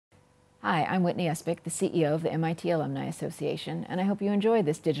Hi, I'm Whitney Espich, the CEO of the MIT Alumni Association, and I hope you enjoy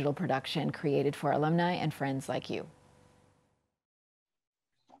this digital production created for alumni and friends like you.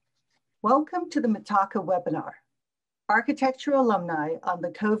 Welcome to the MITArchA webinar, Architecture Alumni on the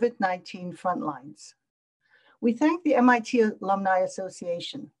COVID-19 Frontlines. We thank the MIT Alumni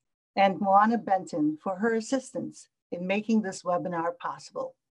Association and Moana Benton for her assistance in making this webinar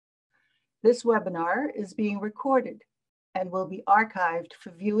possible. This webinar is being recorded and will be archived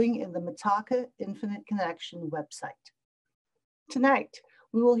for viewing in the MITArchA Infinite Connection website. Tonight,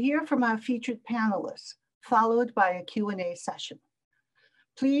 we will hear from our featured panelists, followed by a Q&A session.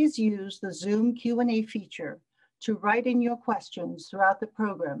 Please use the Zoom Q&A feature to write in your questions throughout the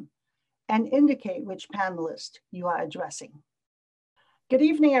program and indicate which panelist you are addressing. Good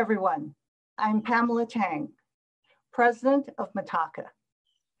evening, everyone. I'm Pamela Tang, President of MITArchA.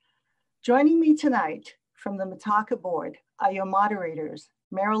 Joining me tonight from the MITArchA board are your moderators,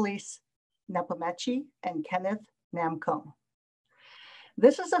 Marylise Nepomechi and Kenneth Namcombe.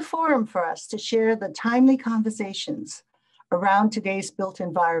 This is a forum for us to share the timely conversations around today's built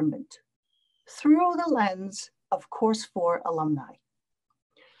environment through the lens of Course 4 alumni.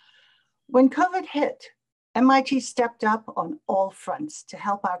 When COVID hit, MIT stepped up on all fronts to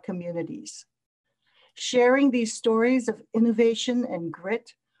help our communities. Sharing these stories of innovation and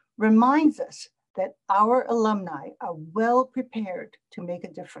grit reminds us that our alumni are well prepared to make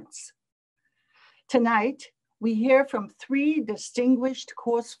a difference. Tonight, we hear from three distinguished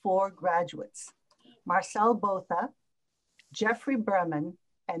Course 4 graduates, Marcel Botha, Jeffrey Berman,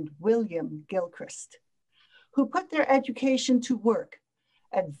 and William Gilchrist, who put their education to work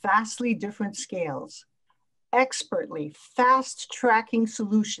at vastly different scales, expertly fast-tracking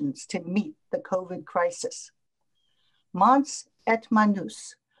solutions to meet the COVID crisis. Mons et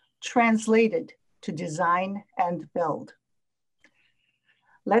manus, translated to design and build.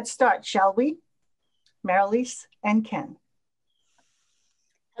 Let's start, shall we? Marylise and Ken.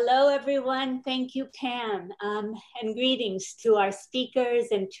 Hello, everyone. Thank you, Pam. And greetings to our speakers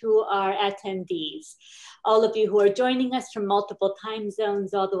and to our attendees, all of you who are joining us from multiple time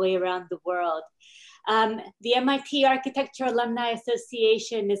zones all the way around the world. The MIT Architecture Alumni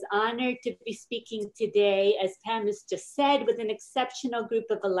Association is honored to be speaking today, as Pam has just said, with an exceptional group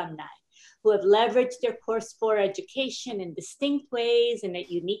of alumni who have leveraged their Course 4 education in distinct ways and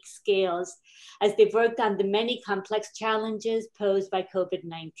at unique scales as they've worked on the many complex challenges posed by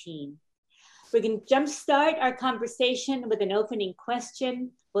COVID-19. We're going to jumpstart our conversation with an opening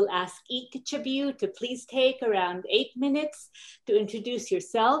question. We'll ask each of you to please take around 8 minutes to introduce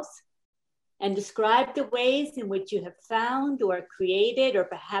yourselves and describe the ways in which you have found or created or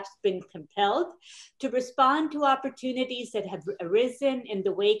perhaps been compelled to respond to opportunities that have arisen in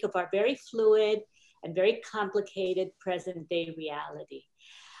the wake of our very fluid and very complicated present day reality.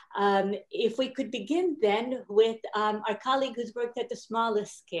 If we could begin then with our colleague who's worked at the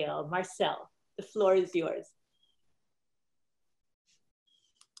smallest scale, Marcel, the floor is yours.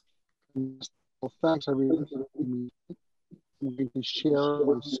 Well, thanks everyone. I'm going to share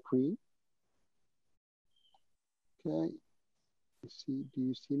my screen. Okay, let's see, do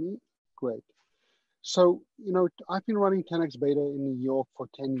you see me? Great. So, I've been running 10x Beta in New York for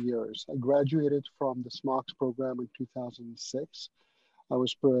 10 years. I graduated from the SMARCS program in 2006. I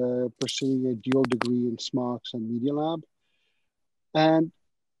was pursuing a dual degree in SMARCS and Media Lab. And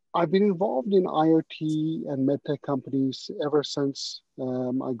I've been involved in IoT and medtech companies ever since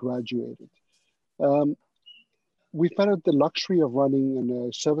I graduated. We've had the luxury of running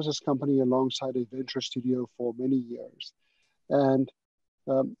a services company alongside a venture studio for many years. And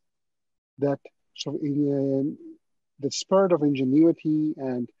that sort of the spirit of ingenuity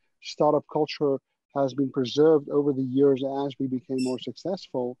and startup culture has been preserved over the years as we became more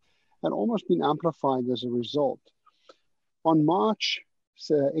successful and almost been amplified as a result. On March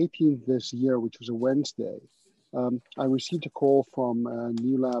 18th this year, which was a Wednesday, I received a call from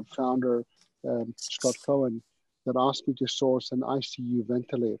New Lab founder, Scott Cohen, that asked me to source an ICU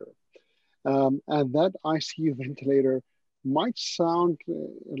ventilator. And that ICU ventilator might sound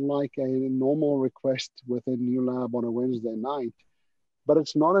like a normal request within New Lab on a Wednesday night, but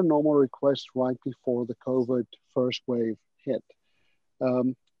it's not a normal request right before the COVID first wave hit.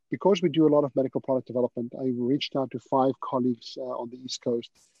 Because we do a lot of medical product development, I reached out to 5 colleagues on the East Coast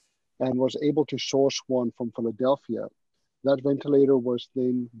and was able to source one from Philadelphia. That ventilator was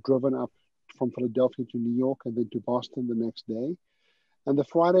then driven up from Philadelphia to New York and then to Boston the next day. And the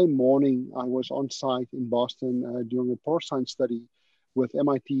Friday morning, I was on site in Boston doing a pore science study with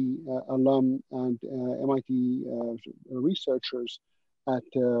MIT alum and MIT researchers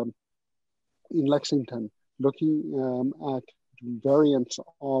in Lexington, looking at variants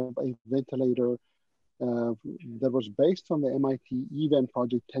of a ventilator that was based on the MIT event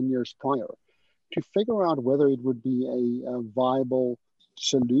project 10 years prior to figure out whether it would be a viable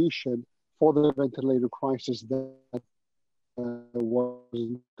solution for the ventilator crisis that was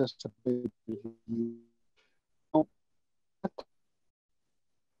anticipated.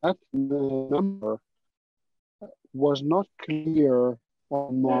 That number was not clear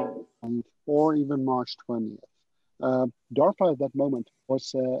on March 9th or even March 20th. DARPA at that moment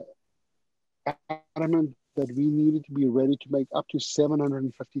was adamant that we needed to be ready to make up to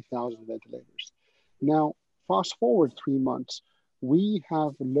 750,000 ventilators. Now, fast forward 3 months, we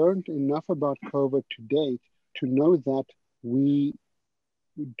have learned enough about COVID to date to know that we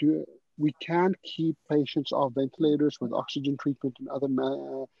can keep patients off ventilators with oxygen treatment and other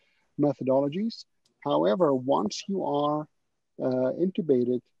methodologies. However, once you are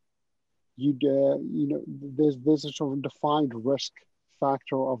intubated, there's a sort of defined risk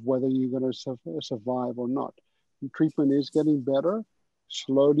factor of whether you're going to survive or not. The treatment is getting better,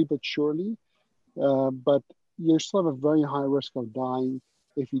 slowly but surely, but you still have a very high risk of dying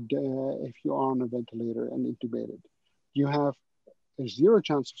if you are on a ventilator and intubated. You have a 0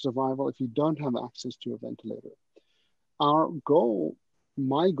 chance of survival if you don't have access to a ventilator. Our goal,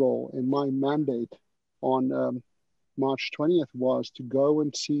 my goal and my mandate on March 20th was to go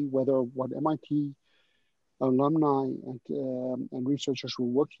and see whether what MIT alumni and researchers were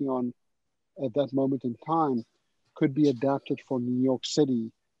working on at that moment in time could be adapted for New York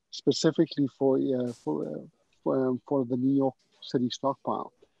City, specifically for the New York City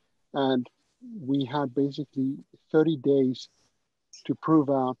stockpile. And we had basically 30 days to prove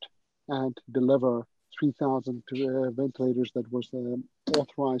out and deliver 3,000 ventilators that was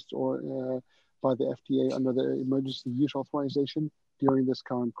authorized or by the FDA under the emergency use authorization during this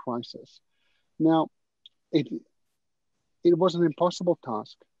current crisis. Now, it was an impossible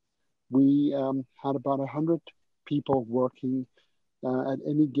task. We had about 100 people working at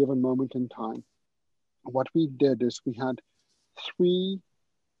any given moment in time. What we did is we had 3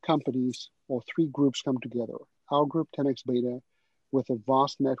 companies or 3 groups come together. Our group, 10x Beta, with a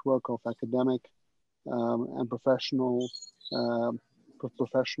vast network of academic and professionals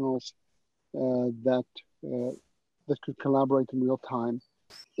that could collaborate in real time,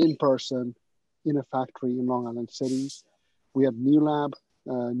 in person, in a factory in Long Island City. We have New Lab.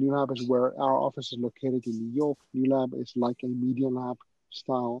 New Lab is where our office is located in New York. New Lab is like a media lab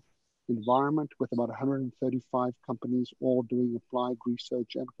style environment with about 135 companies all doing applied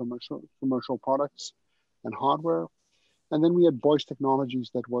research and commercial products and hardware. And then we had Boyce Technologies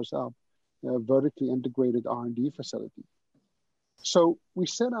that was a vertically integrated R&D facility. So we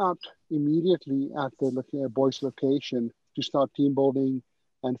set out immediately at the Boyce location to start team building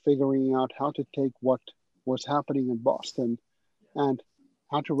and figuring out how to take what was happening in Boston and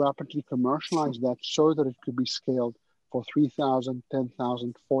how to rapidly commercialize that so that it could be scaled for 3,000,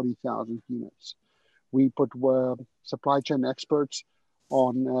 10,000, 40,000 units. We put supply chain experts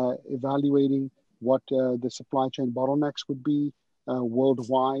on evaluating what the supply chain bottlenecks would be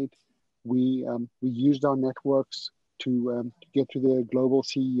worldwide. We used our networks to get to the global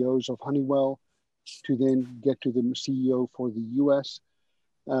CEOs of Honeywell, to then get to the CEO for the US,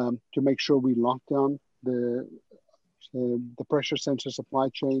 to make sure we locked down the pressure sensor supply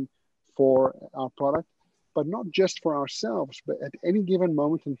chain for our product, but not just for ourselves, but at any given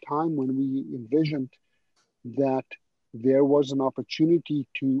moment in time when we envisioned that there was an opportunity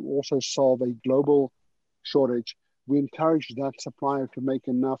to also solve a global shortage, we encouraged that supplier to make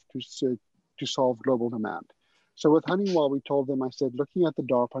enough to solve global demand. So with Honeywell, we told them, I said, looking at the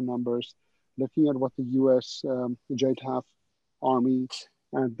DARPA numbers, looking at what the US, JTAF, Army,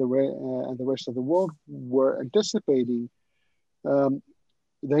 and the rest of the world were anticipating,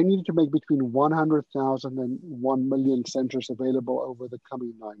 they needed to make between 100,000 and 1 million sensors available over the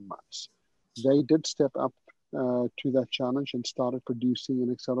coming 9 months. They did step up to that challenge and started producing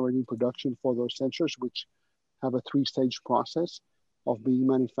and accelerating production for those sensors, which have a 3-stage process of being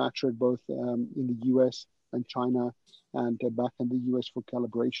manufactured both in the US and China and back in the US for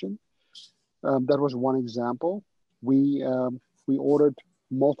calibration. That was one example. We ordered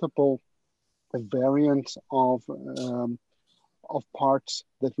multiple variants of parts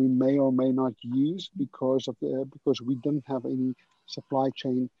that we may or may not use because we didn't have any supply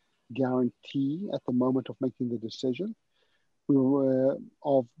chain guarantee at the moment of making the decision. We were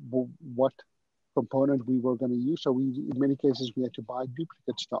of what component we were going to use. So in many cases, we had to buy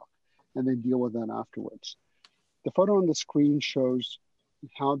duplicate stock and then deal with that afterwards. The photo on the screen shows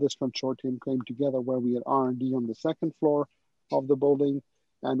how this consortium came together, where we had R&D on the 2nd floor of the building,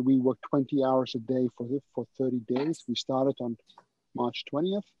 and we worked 20 hours a day for 30 days. We started on March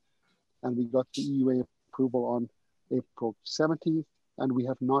 20th, and we got the EUA approval on April 17th, and we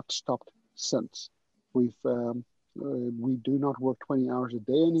have not stopped since. We do not work 20 hours a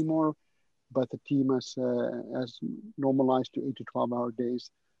day anymore, but the team has normalized to 8 to 12 hour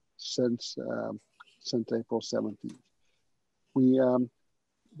days since April 17th.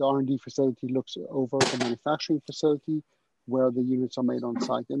 The R&D facility looks over the manufacturing facility where the units are made on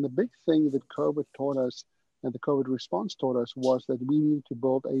site. And the big thing that COVID taught us and the COVID response taught us was that we needed to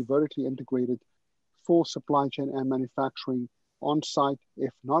build a vertically integrated full supply chain and manufacturing on site,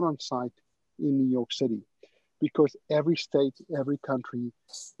 if not on site, in New York City. Because every state, every country,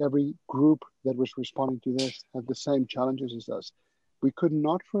 every group that was responding to this had the same challenges as us. We could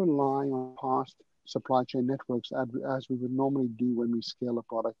not rely on past supply chain networks as we would normally do when we scale a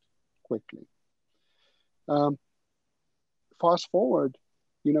product quickly. Fast forward,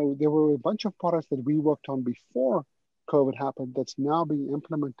 there were a bunch of products that we worked on before COVID happened that's now being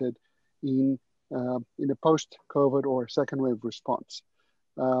implemented in a post-COVID or second wave response.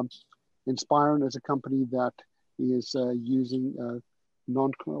 Inspiron is a company that is using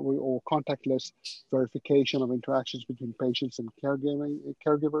or contactless verification of interactions between patients and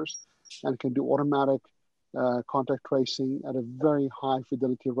caregivers, and can do automatic contact tracing at a very high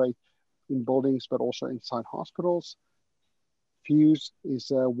fidelity rate in buildings, but also inside hospitals. Fuse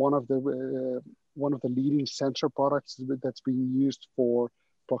is one of the leading sensor products that's being used for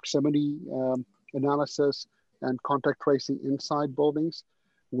proximity analysis and contact tracing inside buildings,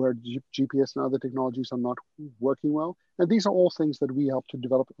 where GPS and other technologies are not working well. And these are all things that we helped to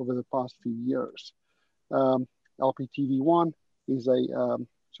develop over the past few years. LPTV1 is a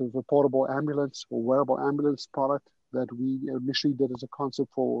sort of a portable ambulance or wearable ambulance product that we initially did as a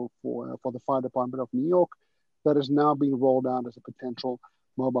concept for the Fire Department of New York, that is now being rolled out as a potential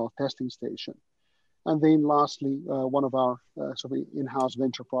mobile testing station. And then lastly, one of our sort of in-house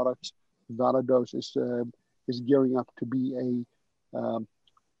venture products, Validose, is gearing up to be a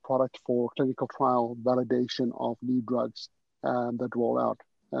product for clinical trial validation of new drugs that roll out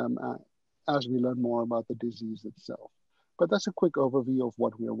as we learn more about the disease itself. But that's a quick overview of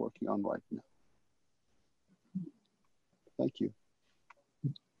what we are working on right now. Thank you.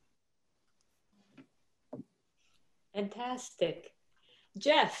 Fantastic.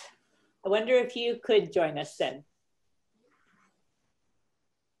 Jeff, I wonder if you could join us then.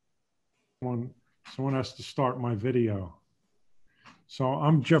 Someone has to start my video. So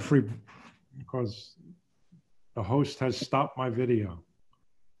I'm Jeffrey, because the host has stopped my video.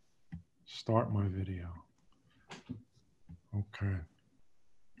 Start my video. Okay.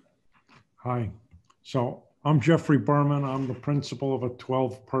 Hi. So I'm Jeffrey Berman. I'm the principal of a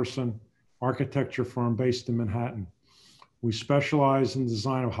 12-person architecture firm based in Manhattan. We specialize in the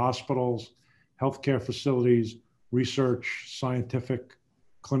design of hospitals, healthcare facilities, research, scientific,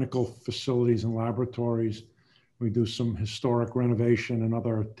 clinical facilities and laboratories. We do some historic renovation and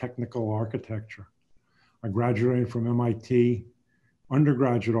other technical architecture. I graduated from MIT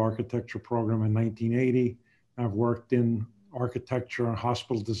undergraduate architecture program in 1980. I've worked in architecture and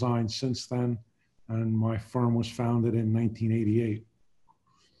hospital design since then, and my firm was founded in 1988.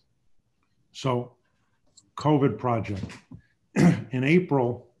 So, COVID project. In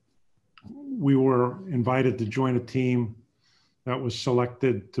April, we were invited to join a team that was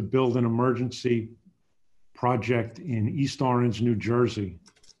selected to build an emergency project in East Orange, New Jersey,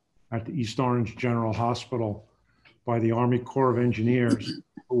 at the East Orange General Hospital by the Army Corps of Engineers,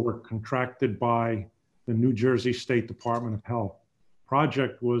 who were contracted by the New Jersey State Department of Health.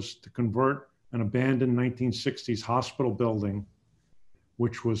 Project was to convert an abandoned 1960s hospital building,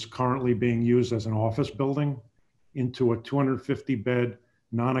 which was currently being used as an office building, into a 250-bed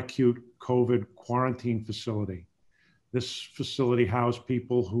non-acute COVID quarantine facility. This facility housed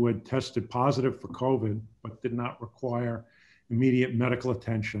people who had tested positive for COVID, but did not require immediate medical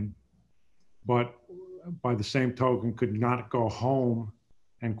attention, but by the same token could not go home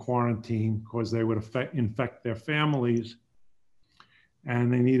and quarantine because they would infect their families,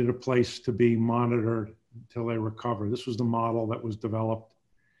 and they needed a place to be monitored until they recover. This was the model that was developed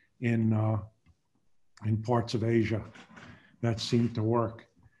in parts of Asia that seemed to work.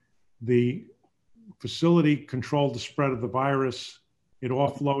 The facility controlled the spread of the virus. It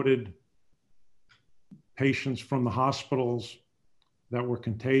offloaded patients from the hospitals that were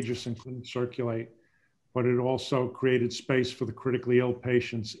contagious and couldn't circulate, but it also created space for the critically ill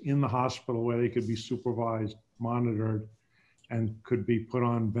patients in the hospital where they could be supervised, monitored, and could be put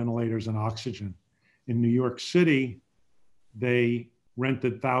on ventilators and oxygen. In New York City, they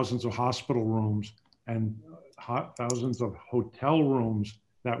rented thousands of hospital rooms and thousands of hotel rooms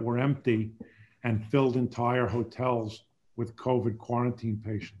that were empty and filled entire hotels with COVID quarantine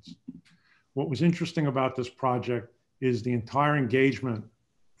patients. What was interesting about this project is the entire engagement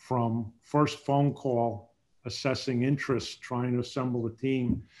from first phone call, assessing interest, trying to assemble a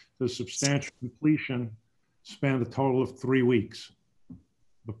team, to substantial completion spanned a total of 3 weeks.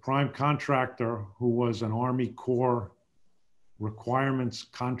 The prime contractor, who was an Army Corps requirements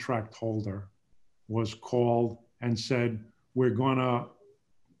contract holder, was called and said, we're gonna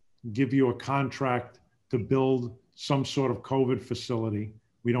give you a contract to build some sort of COVID facility.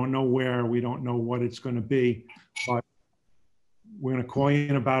 We don't know where, we don't know what it's gonna be, but we're gonna call you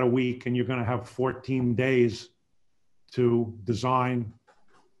in about a week and you're gonna have 14 days to design,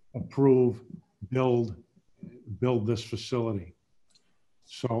 approve, build this facility.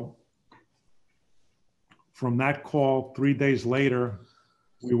 So from that call, 3 days later,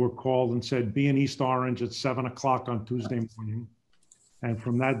 we were called and said, be in East Orange at 7 o'clock on Tuesday morning. And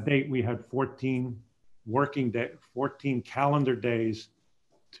from that date, we had 14 calendar days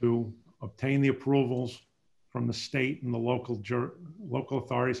to obtain the approvals from the state and the local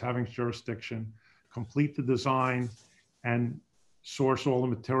authorities having jurisdiction, complete the design, and source all the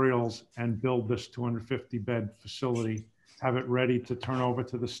materials and build this 250-bed facility, have it ready to turn over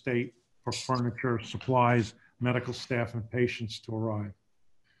to the state for furniture, supplies, medical staff, and patients to arrive.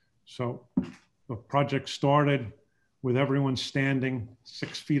 So the project started with everyone standing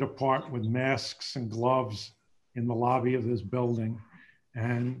 6 feet apart with masks and gloves in the lobby of this building.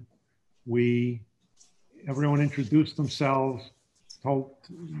 And everyone introduced themselves, told,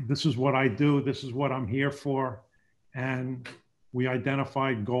 this is what I do, this is what I'm here for. And we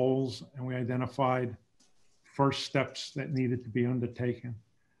identified goals and we identified first steps that needed to be undertaken.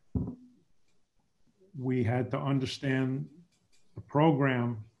 We had to understand the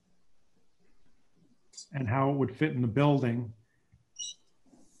program and how it would fit in the building.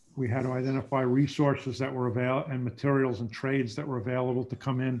 We had to identify resources that were available and materials and trades that were available to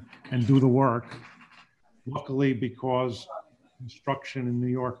come in and do the work. Luckily, because construction in New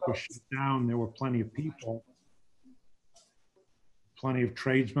York was shut down, there were plenty of people, plenty of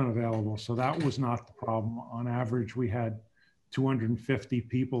tradesmen available. So that was not the problem. On average, we had 250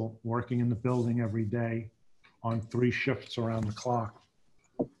 people working in the building every day on 3 shifts around the clock.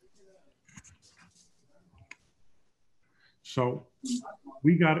 So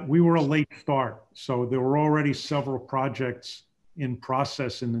we were a late start. So there were already several projects in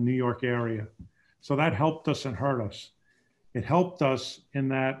process in the New York area. So that helped us and hurt us. It helped us in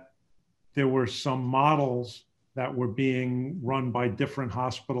that there were some models that were being run by different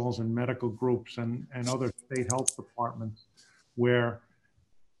hospitals and medical groups and other state health departments, where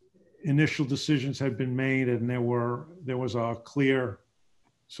initial decisions had been made and there was a clear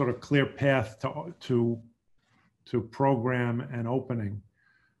path to program and opening.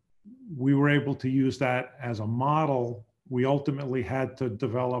 We were able to use that as a model. We ultimately had to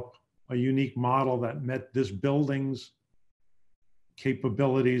develop a unique model that met this building's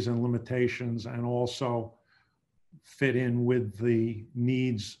capabilities and limitations, and also fit in with the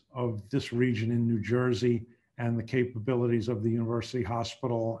needs of this region in New Jersey and the capabilities of the University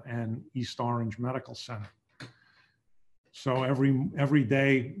Hospital and East Orange Medical Center. So every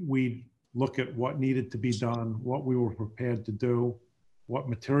day we look at what needed to be done, what we were prepared to do, what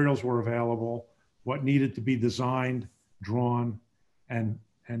materials were available, what needed to be designed, drawn, and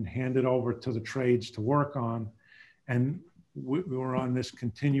handed over to the trades to work on. And we were on this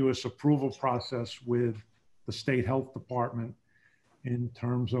continuous approval process with the state health department in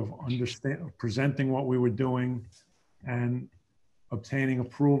terms of presenting what we were doing and obtaining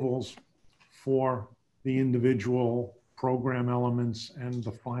approvals for the individual program elements and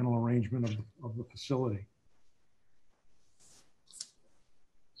the final arrangement of the facility.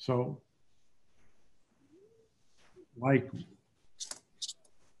 So like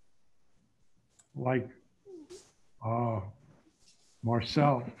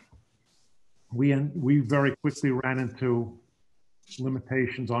Marcel, we very quickly ran into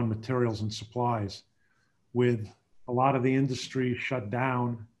limitations on materials and supplies. With a lot of the industry shut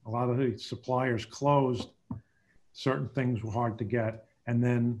down, a lot of the suppliers closed, certain things were hard to get. And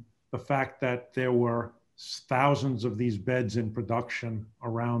then the fact that there were thousands of these beds in production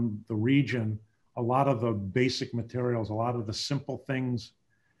around the region, a lot of the basic materials, a lot of the simple things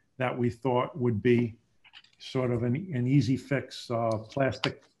that we thought would be sort of an easy fix,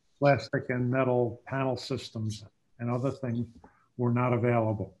 plastic and metal panel systems and other things were not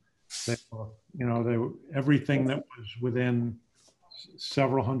available. Everything that was within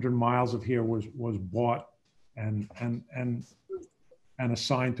several hundred miles of here was bought and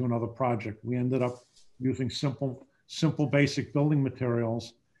assigned to another project. We ended up using simple simple, basic building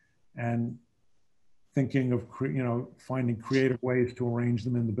materials and thinking of, finding creative ways to arrange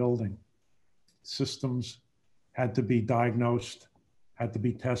them in the building. Systems had to be diagnosed, had to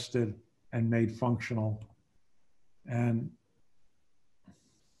be tested and made functional. And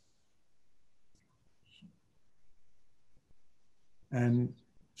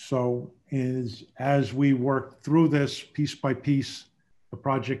so as we worked through this piece by piece, the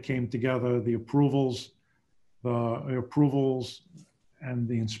project came together, the approvals and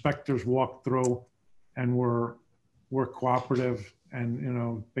the inspectors walked through and were cooperative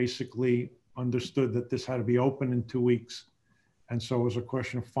and, basically understood that this had to be open in 2 weeks. And so it was a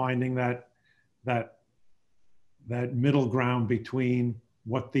question of finding that middle ground between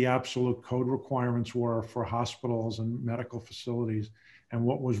what the absolute code requirements were for hospitals and medical facilities and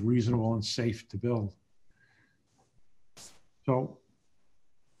what was reasonable and safe to build. So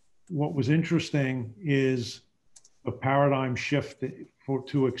what was interesting is the paradigm shift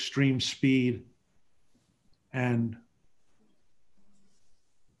to extreme speed and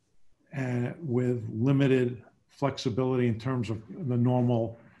with limited flexibility in terms of the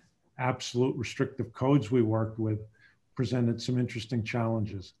normal absolute restrictive codes we worked with presented some interesting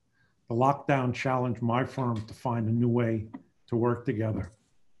challenges. The lockdown challenged my firm to find a new way to work together.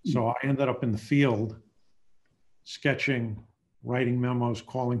 So I ended up in the field sketching, writing memos,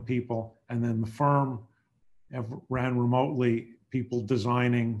 calling people, and then the firm ran remotely, people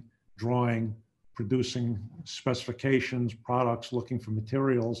designing, drawing, producing specifications, products, looking for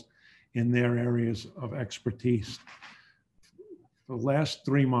materials in their areas of expertise. For the last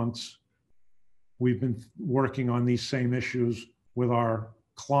 3 months, we've been working on these same issues with our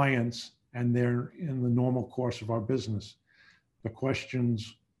clients, and they're in the normal course of our business. The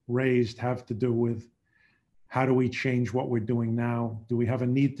questions raised have to do with how do we change what we're doing now? Do we have a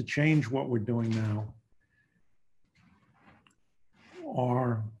need to change what we're doing now?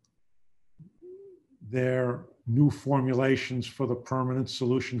 Are there new formulations for the permanent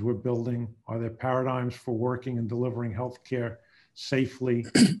solutions we're building? Are there paradigms for working and delivering healthcare safely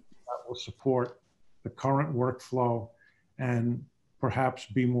that will support the current workflow and perhaps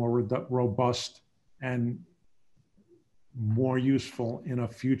be more robust and more useful in a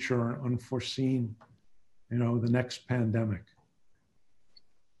future unforeseen, the next pandemic?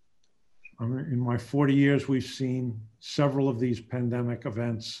 In my 40 years, we've seen several of these pandemic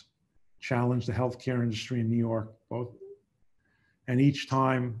events challenge the healthcare industry in New York, and each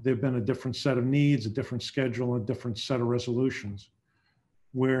time there've been a different set of needs, a different schedule, a different set of resolutions,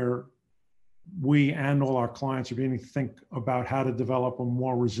 where we and all our clients are beginning to think about how to develop a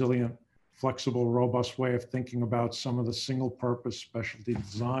more resilient, flexible, robust way of thinking about some of the single-purpose specialty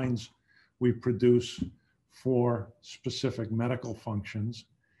designs we produce for specific medical functions.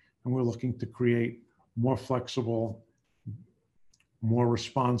 And we're looking to create more flexible, more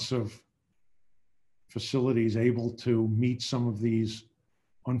responsive facilities able to meet some of these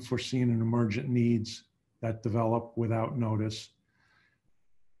unforeseen and emergent needs that develop without notice,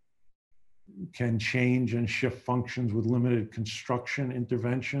 can change and shift functions with limited construction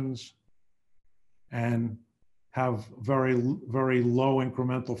interventions, and have very, very low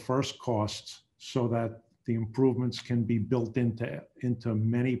incremental first costs so that the improvements can be built into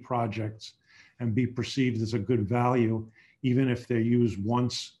many projects and be perceived as a good value, even if they're used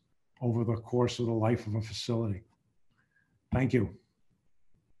once over the course of the life of a facility. Thank you.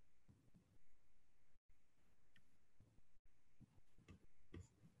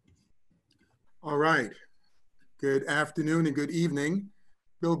 All right. Good afternoon and good evening.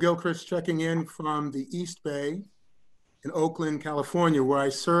 Bill Gilchrist checking in from the East Bay in Oakland, California, where I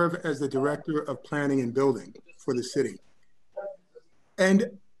serve as the Director of Planning and Building for the city.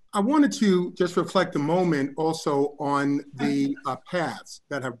 And I wanted to just reflect a moment also on the paths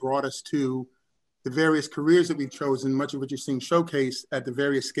that have brought us to the various careers that we've chosen, much of which you're seeing showcased at the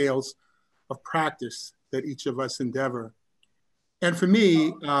various scales of practice that each of us endeavor. And for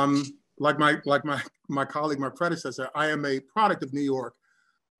me, like my colleague, my predecessor, I am a product of New York,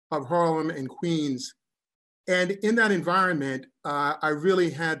 of Harlem and Queens. And in that environment, I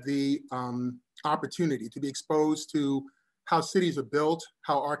really had the opportunity to be exposed to how cities are built,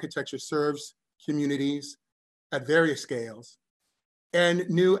 how architecture serves communities at various scales, and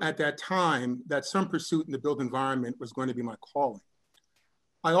knew at that time that some pursuit in the built environment was going to be my calling.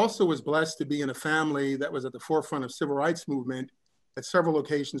 I also was blessed to be in a family that was at the forefront of civil rights movement at several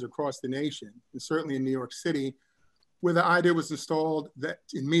locations across the nation, and certainly in New York City, where the idea was installed that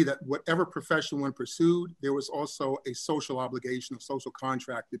in me that whatever profession one pursued, there was also a social obligation, a social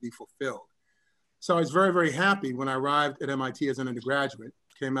contract to be fulfilled. So I was very, very happy when I arrived at MIT as an undergraduate,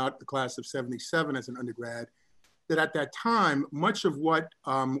 came out the class of '77 as an undergrad, that at that time, much of what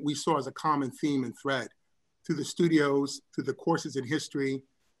we saw as a common theme and thread through the studios, through the courses in history,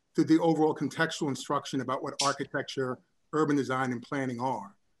 through the overall contextual instruction about what architecture, urban design, and planning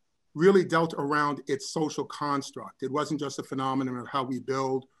are, really dealt around its social construct. It wasn't just a phenomenon of how we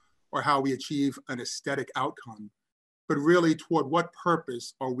build or how we achieve an aesthetic outcome, but really toward what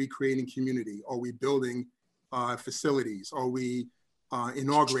purpose are we creating community? Are we building facilities? Are we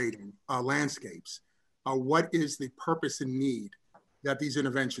inaugurating landscapes? What is the purpose and need that these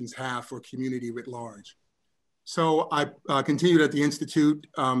interventions have for community writ large? So I continued at the Institute,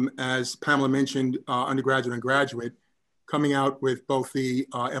 as Pamela mentioned, undergraduate and graduate, coming out with both the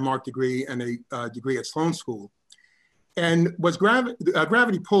MArch degree and a degree at Sloan School. And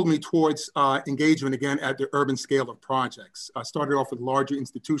gravity pulled me towards engagement again at the urban scale of projects. I started off with a larger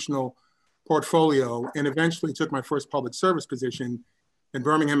institutional portfolio and eventually took my first public service position in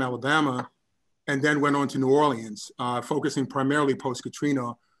Birmingham, Alabama, and then went on to New Orleans, focusing primarily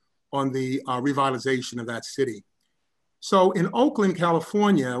post-Katrina on the revitalization of that city. So in Oakland,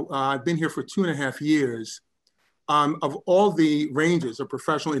 California, I've been here for 2.5 years. Of all the ranges of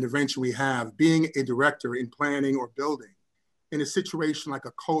professional intervention we have, being a director in planning or building in a situation like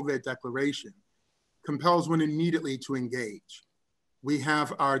a COVID declaration compels one immediately to engage. We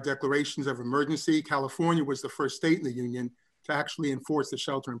have our declarations of emergency. California was the first state in the union to actually enforce the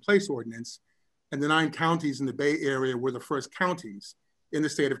shelter-in-place ordinance, and the 9 counties in the Bay Area were the first counties in the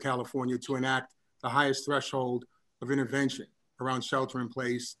state of California to enact the highest threshold of intervention around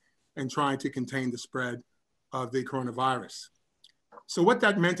shelter-in-place and trying to contain the spread of the coronavirus. So what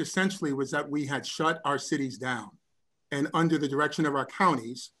that meant essentially was that we had shut our cities down, and under the direction of our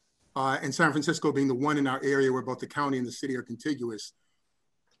counties, and San Francisco being the one in our area where both the county and the city are contiguous,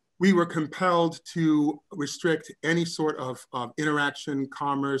 we were compelled to restrict any sort of interaction,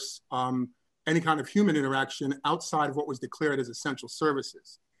 commerce, any kind of human interaction outside of what was declared as essential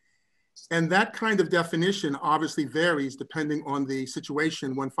services. And that kind of definition obviously varies depending on the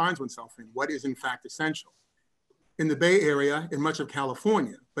situation one finds oneself in, what is in fact essential. In the Bay Area, in much of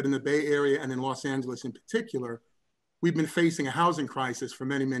California, but in the Bay Area and in Los Angeles in particular, we've been facing a housing crisis for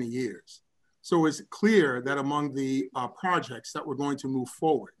many, many years. So it was clear that among the projects that were going to move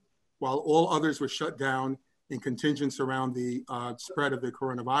forward, while all others were shut down in contingents around the spread of the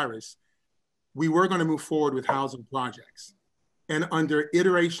coronavirus, we were going to move forward with housing projects. And under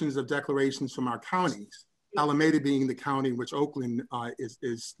iterations of declarations from our counties, Alameda being the county in which Oakland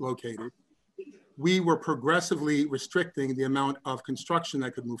is located, we were progressively restricting the amount of construction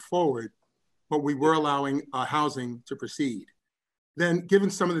that could move forward, but we were allowing housing to proceed. Then,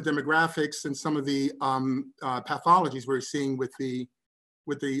 given some of the demographics and some of the pathologies we're seeing with the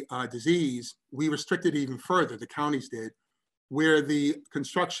disease, we restricted even further, the counties did, where the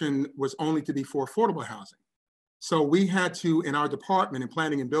construction was only to be for affordable housing. So we had to, in our department in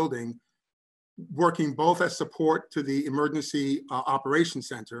planning and building, working both as support to the Emergency Operations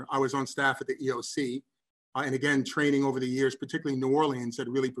Center. I was on staff at the EOC, and again, training over the years, particularly New Orleans, that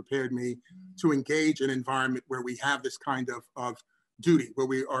really prepared me to engage in an environment where we have this kind of duty, where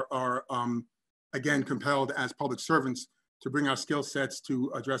we are again, compelled as public servants to bring our skill sets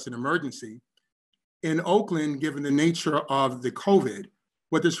to address an emergency. In Oakland, given the nature of the COVID,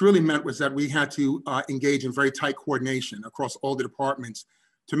 what this really meant was that we had to engage in very tight coordination across all the departments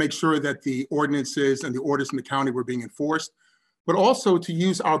to make sure that the ordinances and the orders in the county were being enforced, but also to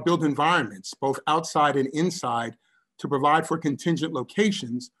use our built environments, both outside and inside, to provide for contingent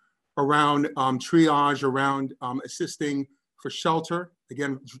locations around triage, around assisting for shelter,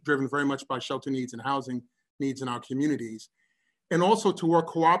 again, driven very much by shelter needs and housing needs in our communities, and also to work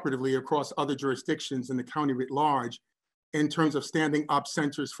cooperatively across other jurisdictions in the county writ large in terms of standing up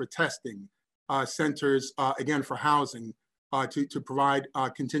centers for testing, centers, again, for housing, to provide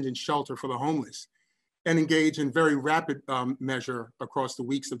contingent shelter for the homeless, and engage in very rapid measure across the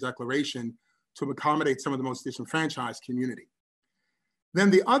weeks of declaration to accommodate some of the most disenfranchised community. Then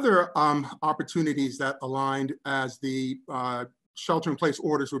the other opportunities that aligned as the shelter-in-place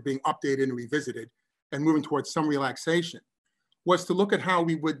orders were being updated and revisited and moving towards some relaxation was to look at how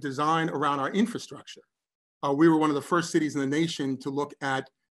we would design around our infrastructure. We were one of the first cities in the nation to look at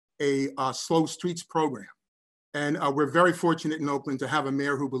a slow streets program. And we're very fortunate in Oakland to have a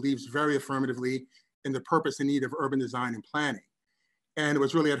mayor who believes very affirmatively in the purpose and need of urban design and planning. And it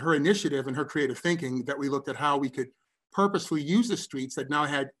was really at her initiative and her creative thinking that we looked at how we could purposefully use the streets that now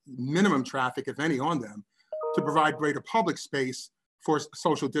had minimum traffic, if any, on them, to provide greater public space for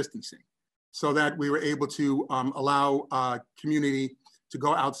social distancing, so that we were able to allow community to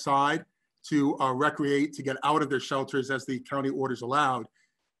go outside, to recreate, to get out of their shelters as the county orders allowed,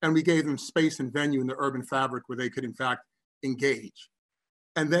 and we gave them space and venue in the urban fabric where they could in fact engage.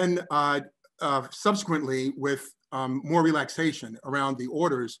 And then subsequently, with more relaxation around the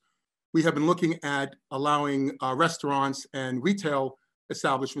orders, we have been looking at allowing restaurants and retail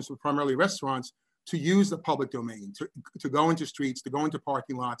establishments, but primarily restaurants, to use the public domain, to go into streets, to go into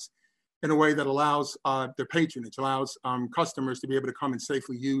parking lots in a way that allows their patronage, allows customers to be able to come and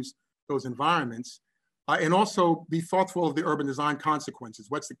safely use those environments, and also be thoughtful of the urban design consequences.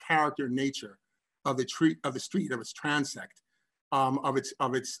 What's the character and nature of the street, of its transect, of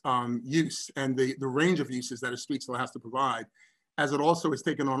its use, and the range of uses that a street still has to provide, as it also has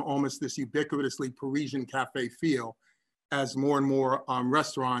taken on almost this ubiquitously Parisian cafe feel, as more and more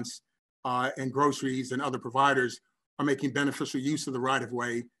restaurants and groceries and other providers are making beneficial use of the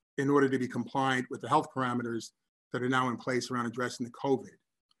right-of-way in order to be compliant with the health parameters that are now in place around addressing the COVID.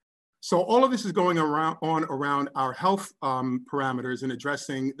 So all of this is going around our health parameters and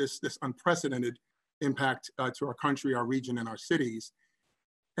addressing this unprecedented impact to our country, our region, and our cities.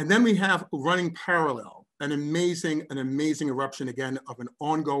 And then we have running parallel, an amazing eruption again of an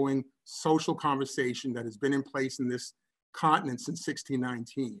ongoing social conversation that has been in place in this continent since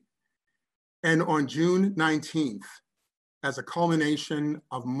 1619. And on June 19th, as a culmination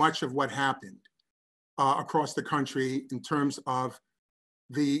of much of what happened across the country in terms of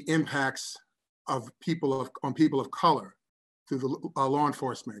the impacts of on people of color through the law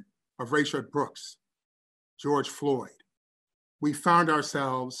enforcement of Rayshard Brooks, George Floyd, we found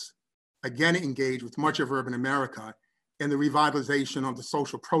ourselves again engaged with much of urban America in the revitalization of the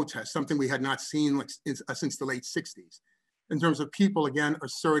social protest, something we had not seen since the late 60s, in terms of people again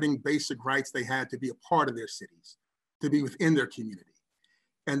asserting basic rights they had to be a part of their cities, to be within their community.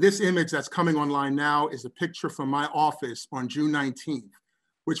 And this image that's coming online now is a picture from my office on June 19th,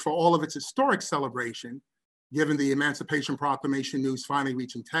 which for all of its historic celebration, given the Emancipation Proclamation news finally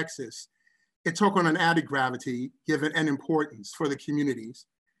reaching Texas, it took on an added gravity, given an importance for the communities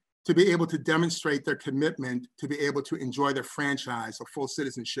to be able to demonstrate their commitment to be able to enjoy their franchise of full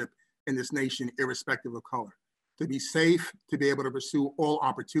citizenship in this nation, irrespective of color, to be safe, to be able to pursue all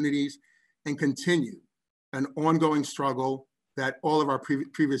opportunities and continue an ongoing struggle that all of our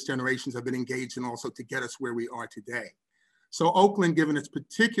previous generations have been engaged in also to get us where we are today. So Oakland, given its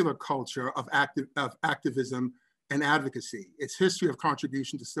particular culture of activism and advocacy, its history of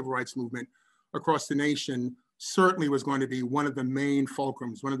contribution to civil rights movement across the nation, certainly was going to be one of the main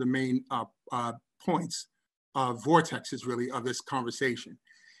fulcrums, one of the main points, vortexes really of this conversation.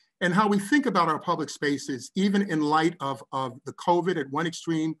 And how we think about our public spaces, even in light of the COVID at one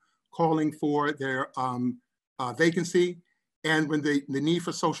extreme, calling for their vacancy, and when the need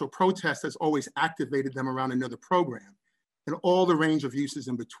for social protest has always activated them around another program, and all the range of uses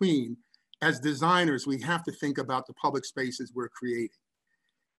in between. As designers, we have to think about the public spaces we're creating.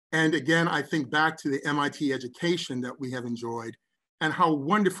 And again, I think back to the MIT education that we have enjoyed and how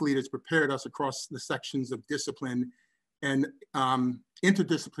wonderfully it has prepared us across the sections of discipline and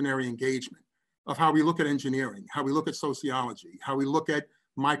interdisciplinary engagement, of how we look at engineering, how we look at sociology, how we look at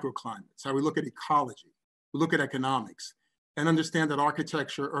microclimates, how we look at ecology, we look at economics, and understand that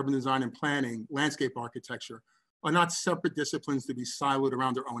architecture, urban design and planning, landscape architecture are not separate disciplines to be siloed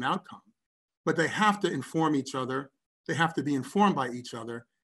around their own outcome, but they have to inform each other, they have to be informed by each other,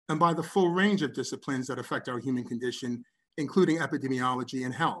 and by the full range of disciplines that affect our human condition, including epidemiology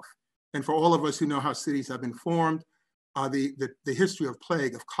and health. And for all of us who know how cities have been formed, the history of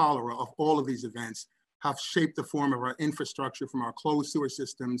plague, of cholera, of all of these events have shaped the form of our infrastructure, from our closed sewer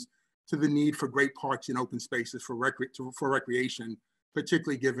systems to the need for great parks and open spaces for recreation,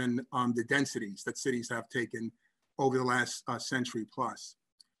 particularly given the densities that cities have taken over the last century plus.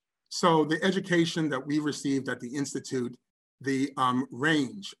 So the education that we received at the Institute, the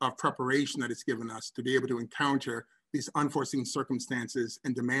range of preparation that it's given us to be able to encounter these unforeseen circumstances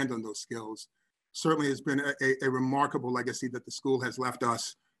and demand on those skills, certainly has been a remarkable legacy that the school has left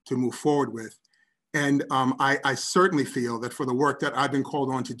us to move forward with. And I certainly feel that for the work that I've been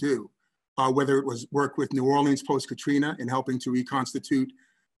called on to do, whether it was work with New Orleans post-Katrina in helping to reconstitute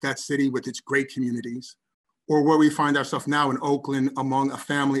that city with its great communities, or where we find ourselves now in Oakland among a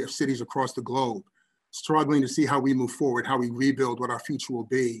family of cities across the globe, struggling to see how we move forward, how we rebuild what our future will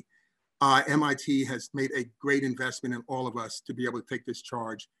be. MIT has made a great investment in all of us to be able to take this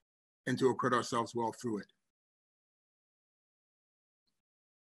charge and to acquit ourselves well through it.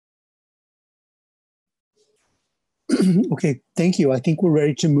 Okay, thank you. I think we're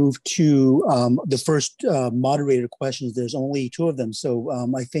ready to move to the first moderator questions. There's only two of them. So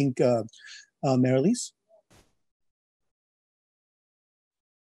I think Marilise.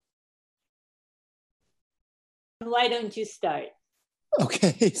 Why don't you start?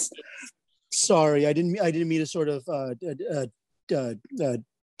 Okay, sorry, I didn't mean to sort of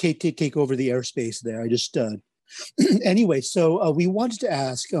take over the airspace there. I just anyway. So we wanted to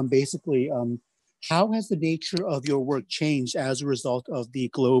ask basically, how has the nature of your work changed as a result of the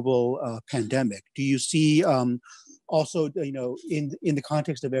global pandemic? Do you see also, you know, in the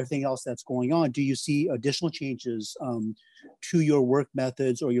context of everything else that's going on, do you see additional changes to your work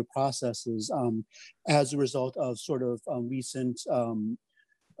methods or your processes as a result of sort of recent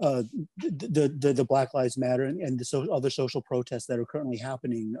the Black Lives Matter and the other social protests that are currently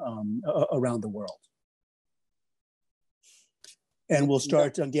happening around the world? And we'll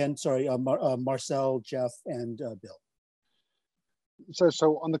start again, sorry, Marcel, Jeff, and Bill.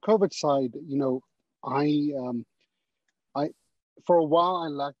 So on the COVID side, you know, I for a while I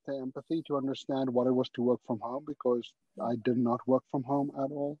lacked the empathy to understand what it was to work from home, because I did not work from home at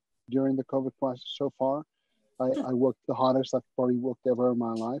all during the COVID crisis so far. I worked the hardest I've probably worked ever in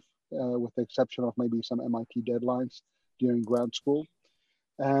my life, with the exception of maybe some MIT deadlines during grad school.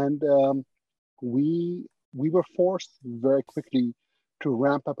 And we were forced very quickly to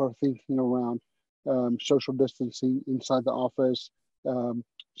ramp up our thinking around social distancing inside the office,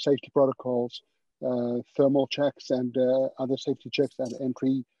 safety protocols, thermal checks, and other safety checks at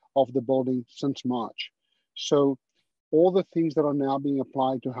entry of the building since March. So all the things that are now being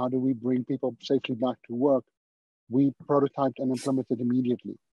applied to how do we bring people safely back to work, we prototyped and implemented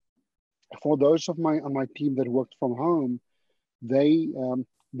immediately. For those of on my team that worked from home,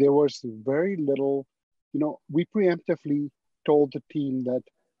 there was very little, you know, we preemptively told the team that,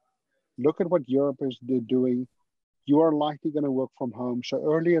 look at what Europe is doing. You are likely going to work from home. So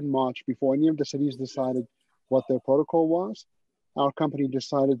early in March, before any of the cities decided what their protocol was, our company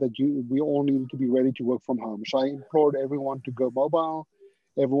decided that we all needed to be ready to work from home. So I implored everyone to go mobile.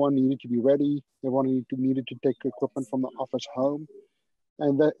 Everyone needed to be ready. Everyone needed to take equipment from the office home.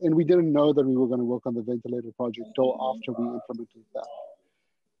 And we didn't know that we were going to work on the ventilator project till after we implemented that.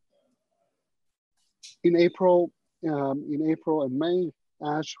 In April and May,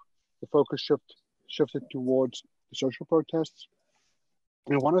 as the focus shifted towards the social protests,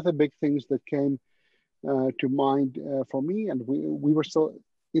 and one of the big things that came to mind for me, and we were still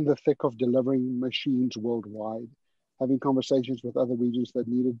in the thick of delivering machines worldwide, having conversations with other regions that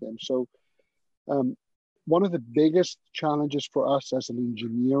needed them. So one of the biggest challenges for us as an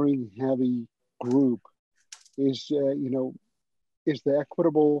engineering heavy group is the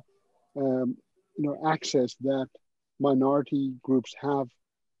equitable access that minority groups have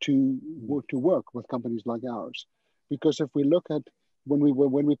to work with companies like ours. Because if we look at when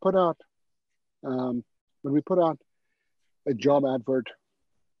we put out a job advert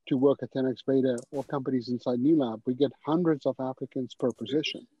to work at 10x Beta or companies inside NewLab, we get hundreds of applicants per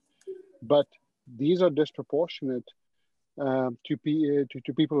position. But these are disproportionate to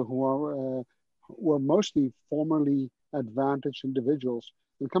people who are mostly formerly advantaged individuals.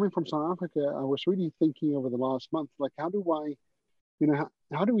 And coming from South Africa, I was really thinking over the last month, like, how do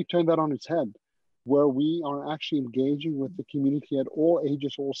we turn that on its head, where we are actually engaging with the community at all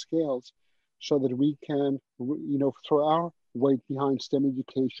ages, all scales, so that we can, throw our weight behind STEM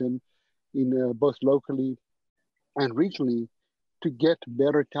education in both locally and regionally, to get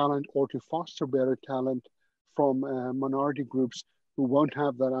better talent or to foster better talent from minority groups who won't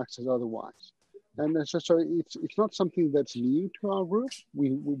have that access otherwise. And so it's not something that's new to our group.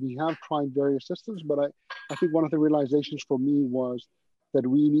 We have tried various systems, but I think one of the realizations for me was that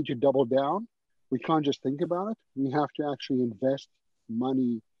we need to double down. We can't just think about it. We have to actually invest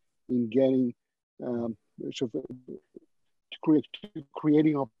money in getting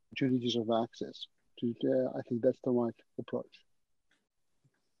creating opportunities of access. I think that's the right approach.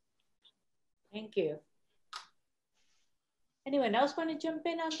 Thank you. Anyone else want to jump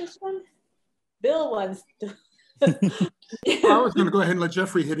in on this one? Bill wants to. I was going to go ahead and let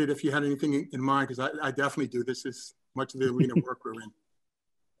Jeffrey hit it if you had anything in mind, because I definitely do. This is much of the arena of work we're in.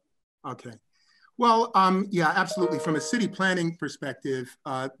 Okay. Well, yeah, absolutely. From a city planning perspective,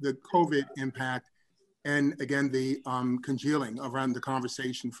 the COVID impact, and again, the congealing around the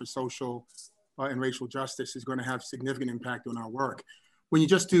conversation for social and racial justice is going to have significant impact on our work. When you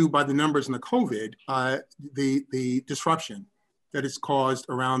just do by the numbers in the COVID, the disruption that is caused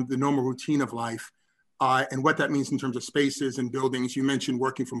around the normal routine of life and what that means in terms of spaces and buildings. You mentioned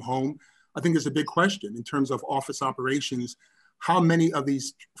working from home. I think there's a big question in terms of office operations. How many of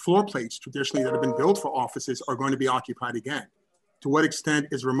these floor plates traditionally that have been built for offices are going to be occupied again? To what extent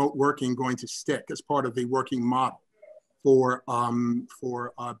is remote working going to stick as part of the working model for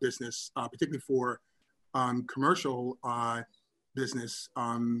business, particularly for commercial business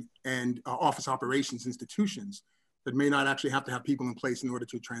and office operations institutions? that may not actually have to have people in place in order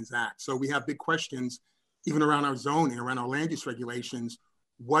to transact. So we have big questions, even around our zoning, around our land use regulations.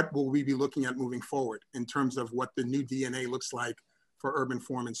 What will we be looking at moving forward in terms of what the new DNA looks like for urban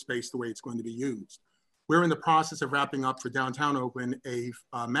form and space, the way it's going to be used? We're in the process of wrapping up for downtown Oakland a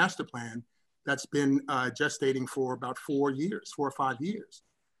master plan that's been gestating for about 4 or 5 years.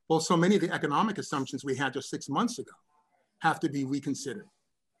 Well, so many of the economic assumptions we had just 6 months ago have to be reconsidered.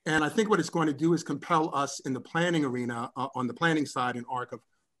 And I think what it's going to do is compel us in the planning arena, on the planning side in ARC of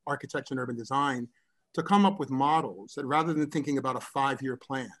architecture and urban design, to come up with models that rather than thinking about a 5-year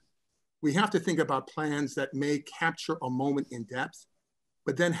plan, we have to think about plans that may capture a moment in depth,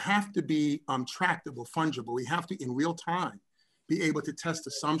 but then have to be tractable, fungible. We have to, in real time, be able to test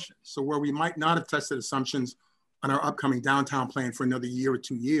assumptions. So where we might not have tested assumptions on our upcoming downtown plan for another year or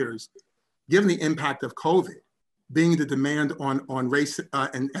 2 years, given the impact of COVID, being the demand on race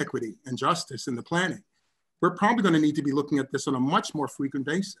and equity and justice in the planning, we're probably going to need to be looking at this on a much more frequent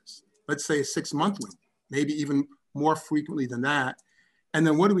basis. Let's say a 6-month window, maybe even more frequently than that. And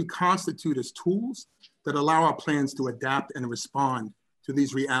then what do we constitute as tools that allow our plans to adapt and respond to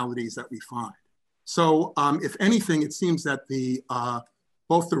these realities that we find? So if anything, it seems that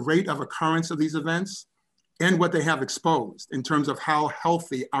both the rate of occurrence of these events and what they have exposed in terms of how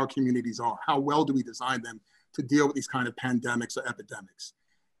healthy our communities are, how well do we design them to deal with these kind of pandemics or epidemics.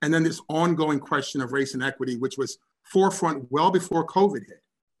 And then this ongoing question of race and equity, which was forefront well before COVID hit.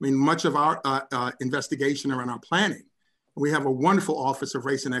 I mean, much of our investigation around our planning, we have a wonderful Office of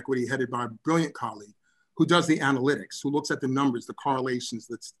Race and Equity headed by a brilliant colleague who does the analytics, who looks at the numbers, the correlations,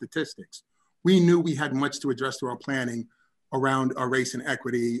 the statistics. We knew we had much to address to our planning around our race and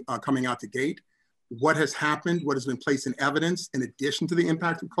equity coming out the gate. What has happened, what has been placed in evidence in addition to the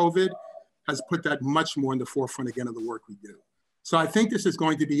impact of COVID has put that much more in the forefront again of the work we do. So I think this is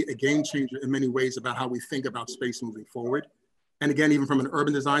going to be a game changer in many ways about how we think about space moving forward. And again, even from an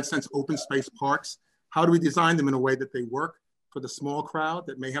urban design sense, open space parks, how do we design them in a way that they work for the small crowd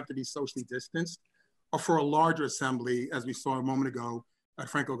that may have to be socially distanced, or for a larger assembly, as we saw a moment ago at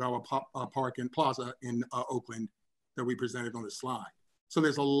Frank-Ogawa Park and Plaza in Oakland that we presented on the slide. So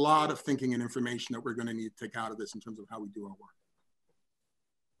there's a lot of thinking and information that we're going to need to take out of this in terms of how we do our work.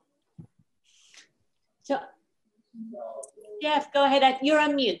 So, Jeff, go ahead. You're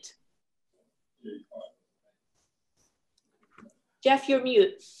on mute. Jeff, you're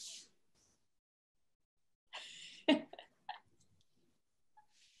mute.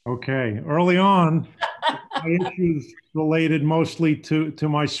 Okay, early on, my issues related mostly to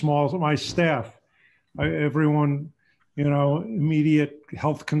my staff. Everyone, you know, immediate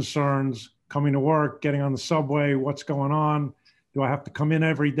health concerns, coming to work, getting on the subway, what's going on? Do I have to come in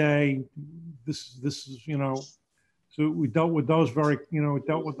every day? This is, you know, so we dealt with those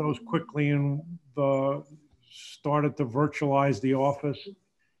quickly and started to virtualize the office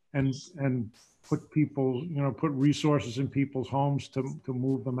and put people, you know, put resources in people's homes to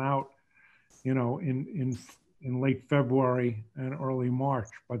move them out, you know, in late February and early March.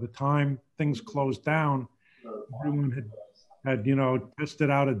 By the time things closed down, everyone had you know, tested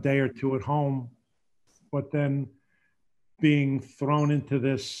out a day or two at home, but then being thrown into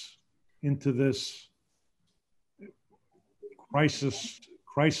this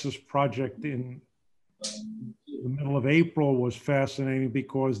crisis project in the middle of April was fascinating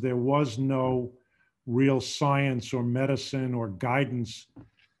because there was no real science or medicine or guidance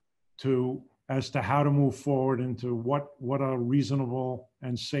as to how to move forward into what a reasonable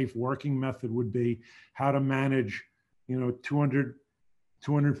and safe working method would be, how to manage, you know,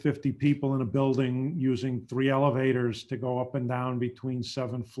 250 people in a building using 3 elevators to go up and down between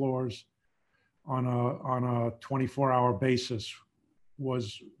 7 floors on a 24-hour basis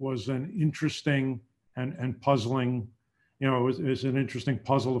was an interesting and puzzling, you know, it was an interesting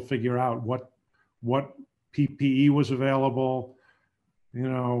puzzle to figure out what PPE was available. You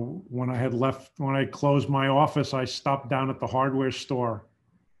know, when I closed my office, I stopped down at the hardware store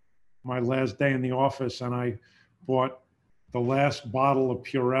my last day in the office, and I bought the last bottle of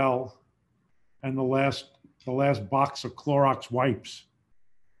Purell and the last box of Clorox wipes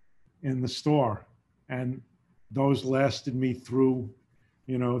in the store. And those lasted me through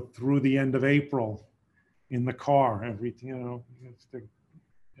the end of April in the car. Every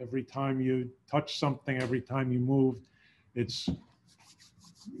time you touch something, every time you move, it's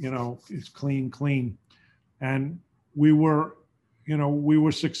clean. And we were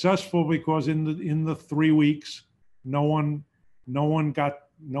successful because in the 3 weeks, no one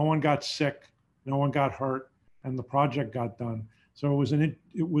got sick, no one got hurt, and the project got done. So it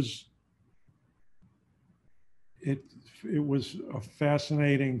was a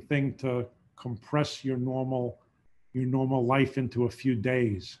fascinating thing to compress your normal your normal life into a few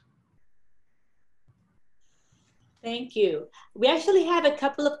days. Thank you. We actually have a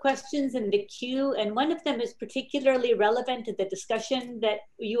couple of questions in the queue, and one of them is particularly relevant to the discussion that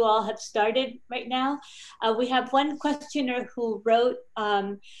you all have started right now. We have one questioner who wrote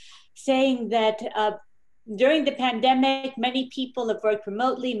saying that during the pandemic, many people have worked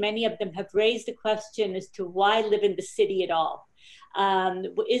remotely. Many of them have raised the question as to why live in the city at all.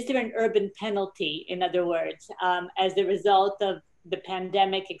 Is there an urban penalty, in other words, as a result of the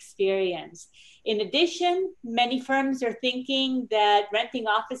pandemic experience? In addition, many firms are thinking that renting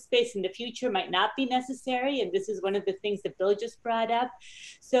office space in the future might not be necessary. And this is one of the things that Bill just brought up.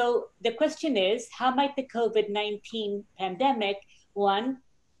 So the question is, how might the COVID-19 pandemic, one,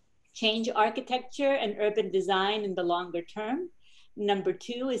 change architecture and urban design in the longer term? Number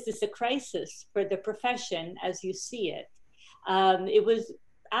two, is this a crisis for the profession as you see it? It was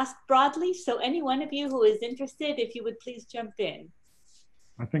asked broadly, so any one of you who is interested, if you would please jump in.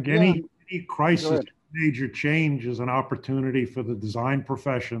 I think any crisis, major change is an opportunity for the design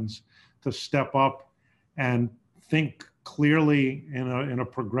professions to step up and think clearly in a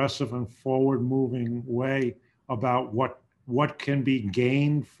progressive and forward-moving way about what can be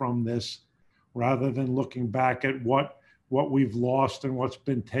gained from this, rather than looking back at what we've lost and what's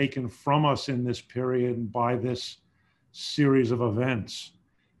been taken from us in this period by this series of events.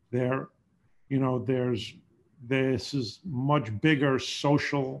 This is much bigger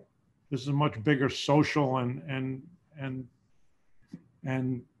social and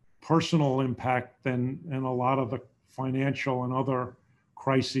personal impact than a lot of the financial and other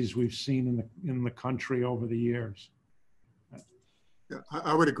crises we've seen in the country over the years. Yeah,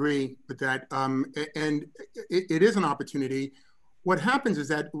 I would agree with that. And it is an opportunity. What happens is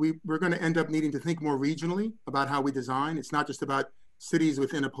that we're going to end up needing to think more regionally about how we design. It's not just about cities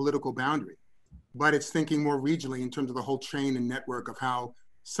within a political boundary, but it's thinking more regionally in terms of the whole chain and network of how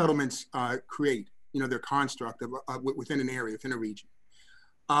settlements create, their construct within an area, within a region.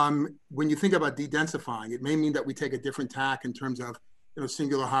 When you think about de-densifying, it may mean that we take a different tack in terms of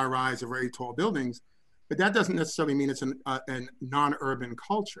singular high-rise or very tall buildings, but that doesn't necessarily mean it's a non-urban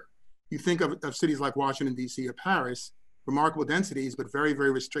culture. You think of cities like Washington, D.C. or Paris, remarkable densities, but very,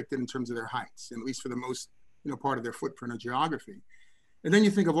 very restricted in terms of their heights, at least for the most part of their footprint or geography. And then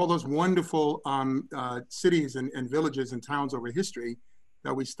you think of all those wonderful cities and villages and towns over history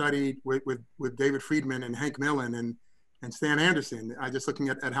that we studied with David Friedman and Hank Millen and Stan Anderson. Just looking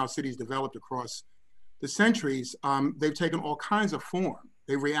at how cities developed across the centuries, they've taken all kinds of form.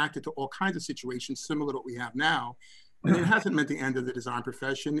 They've reacted to all kinds of situations similar to what we have now. And it hasn't meant the end of the design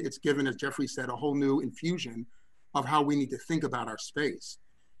profession. It's given, as Jeffrey said, a whole new infusion of how we need to think about our space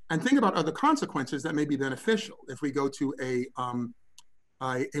and think about other consequences that may be beneficial if we go to a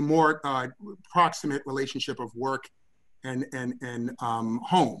more proximate relationship of work and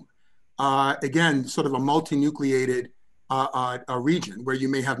home. Again, sort of a multi-nucleated region where you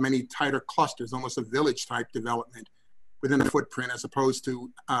may have many tighter clusters, almost a village type development within a footprint, as opposed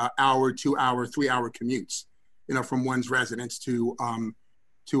to hour, 2 hour, 3 hour commutes, from one's residence to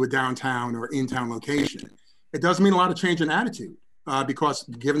a downtown or in-town location. It does mean a lot of change in attitude because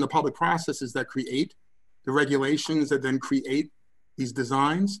given the public processes that create the regulations that then create these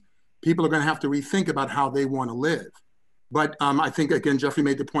designs, people are going to have to rethink about how they want to live. But I think, again, Jeffrey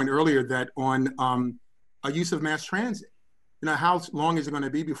made the point earlier that on a use of mass transit, how long is it going to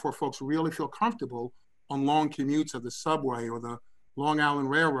be before folks really feel comfortable on long commutes of the subway or the Long Island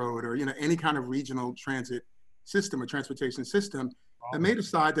Railroad or any kind of regional transit system or transportation system, and may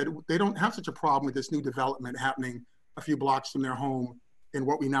decide that they don't have such a problem with this new development happening a few blocks from their home in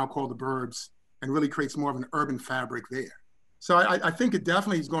what we now call the burbs, and really creates more of an urban fabric there. So I think it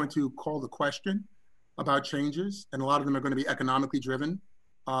definitely is going to call the question about changes, and a lot of them are going to be economically driven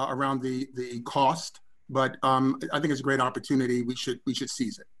around the cost. But I think it's a great opportunity. We should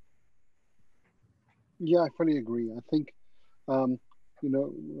seize it. Yeah, I fully agree. I think, my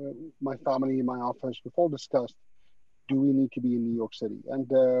family, my office, we've all discussed, do we need to be in New York City? And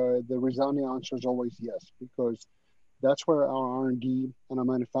the resounding answer is always yes, because that's where our R&D and our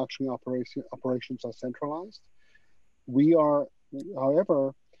manufacturing operations are centralized. We are,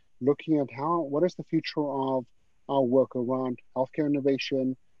 however, looking at what is the future of our work around healthcare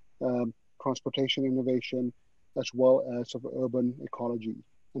innovation, transportation innovation, as well as of urban ecology,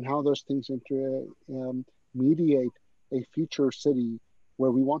 and how those things mediate a future city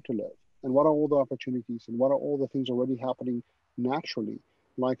where we want to live. And what are all the opportunities, and what are all the things already happening naturally,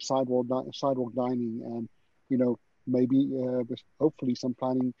 like sidewalk dining, and maybe hopefully some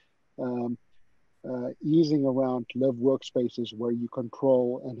planning easing around live workspaces where you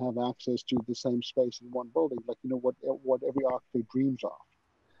control and have access to the same space in one building, like, you know, what every architect dreams of.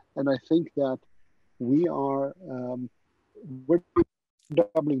 And I think that we're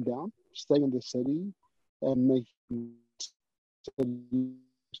doubling down, staying in the city and making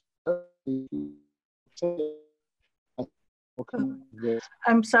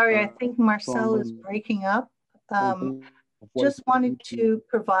I'm sorry, I think Marcel is breaking up. Just wanted to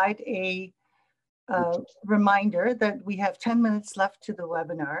provide a reminder that we have 10 minutes left to the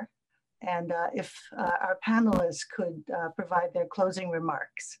webinar, and if our panelists could provide their closing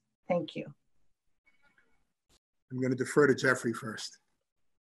remarks. Thank you. I'm going to defer to Jeffrey first.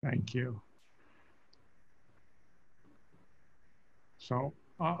 Thank you. So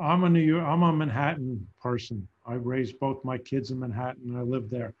I'm a Manhattan person. I raised both my kids in Manhattan. I live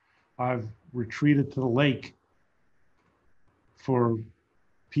there. I've retreated to the lake for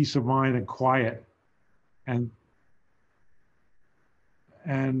peace of mind and quiet. And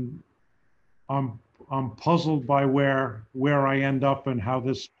I'm puzzled by where I end up and how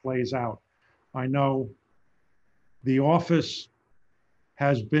this plays out. I know the office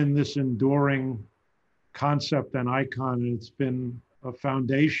has been this enduring concept and icon, and it's been a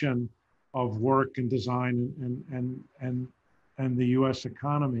foundation of work and design and the U.S.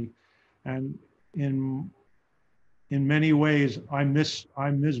 economy. And in many ways, I miss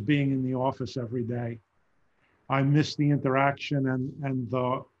being in the office every day. I miss the interaction and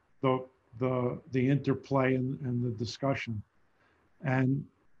the interplay and the discussion. And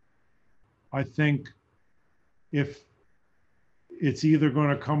I think if it's either going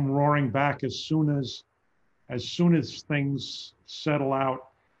to come roaring back as soon as things settle out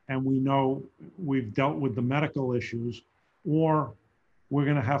and we know we've dealt with the medical issues, or we're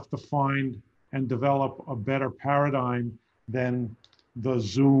going to have to find and develop a better paradigm than the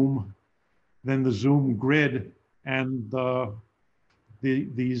Zoom grid and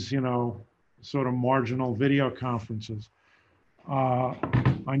these, you know, sort of marginal video conferences.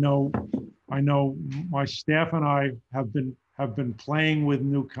 I know my staff and I have been playing with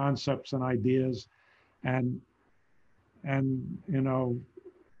new concepts and ideas, and you know,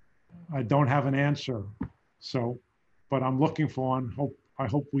 I don't have an answer. So, but I'm looking for one. I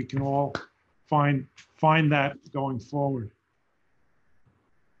hope we can all find that going forward.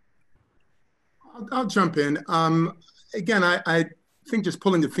 I'll jump in. Again, I think just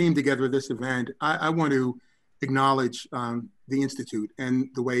pulling the theme together of this event, I want to acknowledge the Institute and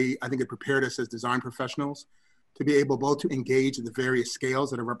the way I think it prepared us as design professionals to be able both to engage at the various scales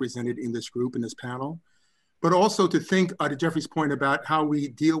that are represented in this group, in this panel, but also to think, to Jeffrey's point about how we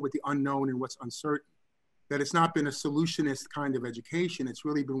deal with the unknown and what's uncertain, that it's not been a solutionist kind of education. It's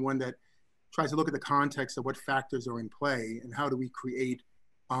really been one that tries to look at the context of what factors are in play and how do we create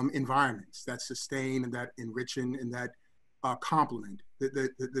environments that sustain and that enrich and that complement the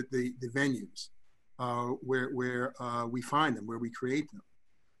venues where we find them, where we create them.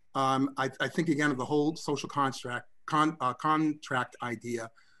 I think again of the whole social contract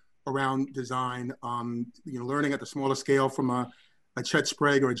idea around design, you know, learning at the smaller scale from a Chet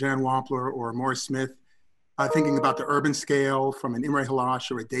Sprague or a Jan Wampler or a Morris Smith, thinking about the urban scale from an Imre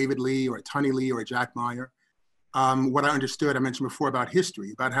Halash or a David Lee or a Tunny Lee or a Jack Meyer. What I understood, I mentioned before about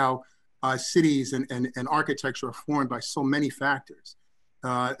history, about how cities and architecture are formed by so many factors.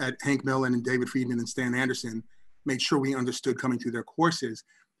 At Hank Millen and David Friedman and Stan Anderson made sure we understood coming through their courses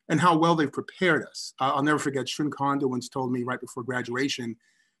and how well they've prepared us. I'll never forget, Shun Kondo once told me right before graduation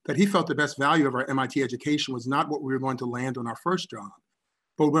that he felt the best value of our MIT education was not what we were going to land on our first job,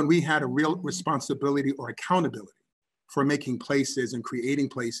 but when we had a real responsibility or accountability for making places and creating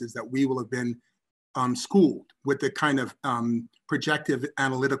places that we will have been schooled with the kind of projective,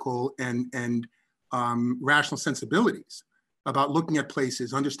 analytical, and rational sensibilities about looking at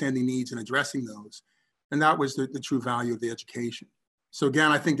places, understanding needs, and addressing those. And that was the true value of the education. So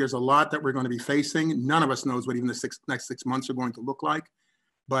again, I think there's a lot that we're going to be facing. None of us knows what even the next 6 months are going to look like.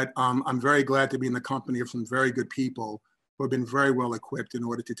 But I'm very glad to be in the company of some very good people who have been very well equipped in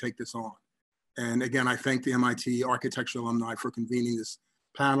order to take this on. And again, I thank the MIT Architecture Alumni for convening this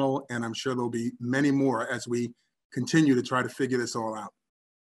panel, and I'm sure there'll be many more as we continue to try to figure this all out.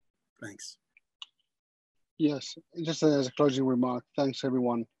 Thanks. Yes, just as a closing remark, thanks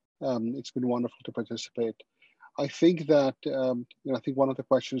everyone. It's been wonderful to participate. I think that, I think one of the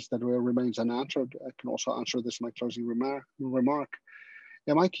questions that remains unanswered, I can also answer this in my closing remark.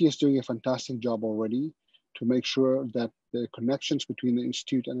 MIT is doing a fantastic job already to make sure that the connections between the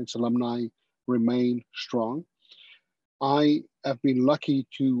Institute and its alumni remain strong. I have been lucky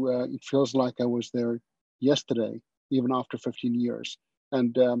to, it feels like I was there yesterday, even after 15 years.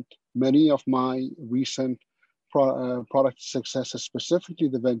 And Many of my recent product successes, specifically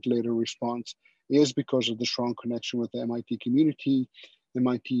the ventilator response, is because of the strong connection with the MIT community,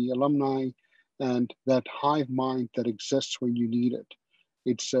 MIT alumni, and that hive mind that exists when you need it.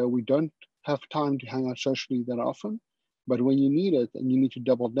 It's we don't have time to hang out socially that often, but when you need it and you need to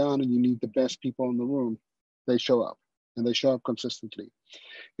double down and you need the best people in the room, they show up, and they show up consistently.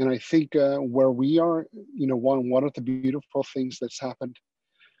 And I think where we are, one of the beautiful things that's happened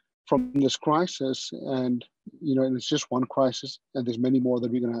from this crisis, and and it's just one crisis, and there's many more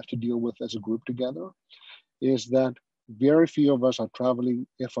that we're going to have to deal with as a group together, is that very few of us are traveling,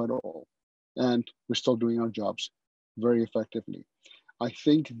 if at all, and we're still doing our jobs very effectively. I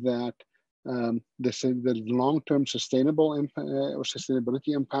think that the long-term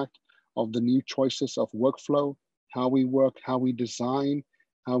sustainability impact of the new choices of workflow, how we work, how we design,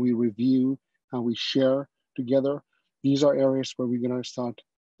 how we review, how we share together, these are areas where we're going to start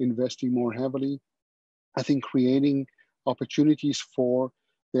investing more heavily. I think creating opportunities for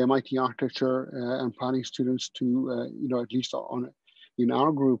the MIT architecture and planning students to, at least in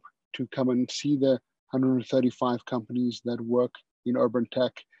our group, to come and see the 135 companies that work in urban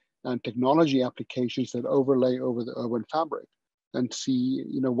tech and technology applications that overlay over the urban fabric, and see,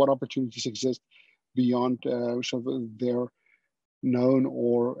 what opportunities exist beyond sort of their known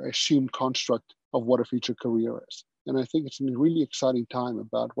or assumed construct of what a future career is. And I think it's a really exciting time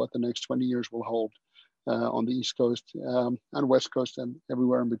about what the next 20 years will hold on the East Coast and West Coast and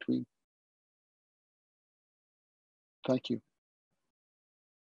everywhere in between. Thank you.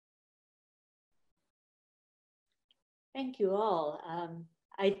 Thank you all.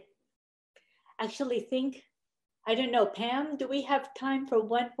 I actually think, I don't know, Pam, do we have time for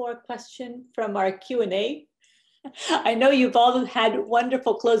one more question from our Q&A? I know you've all had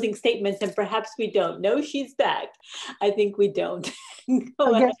wonderful closing statements, and perhaps we don't. No, she's back. I think we don't.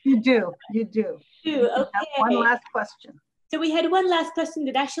 Yes, you do. You do. Okay. One last question. So we had one last question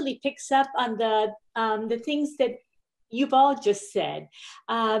that actually picks up on the things that you've all just said.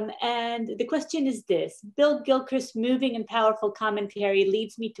 And the question is this: Bill Gilchrist's moving and powerful commentary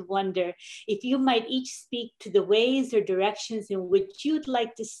leads me to wonder if you might each speak to the ways or directions in which you'd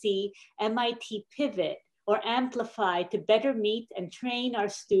like to see MIT pivot or amplify to better meet and train our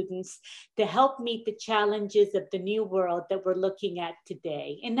students to help meet the challenges of the new world that we're looking at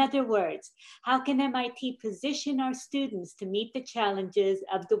today. In other words, how can MIT position our students to meet the challenges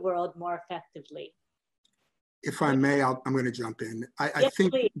of the world more effectively? If I may, I'm going to jump in. I Yes,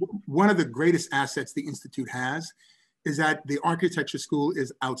 think please. one of the greatest assets the Institute has is that the architecture school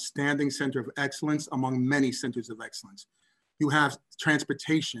is outstanding center of excellence among many centers of excellence. You have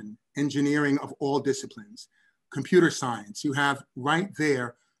transportation, engineering of all disciplines, computer science. You have right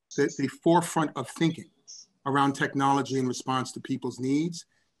there the forefront of thinking around technology in response to people's needs.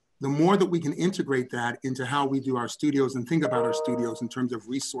 The more that we can integrate that into how we do our studios and think about our studios in terms of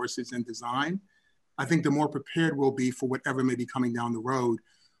resources and design, I think the more prepared we'll be for whatever may be coming down the road,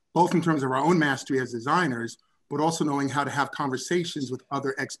 both in terms of our own mastery as designers, but also knowing how to have conversations with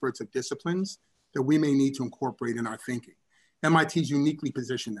other experts of disciplines that we may need to incorporate in our thinking. MIT is uniquely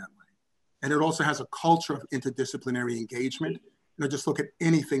positioned that way. And it also has a culture of interdisciplinary engagement. Just look at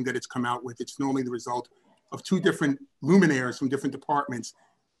anything that it's come out with. It's normally the result of two different luminaires from different departments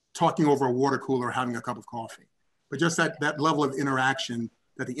talking over a water cooler or having a cup of coffee. But just that level of interaction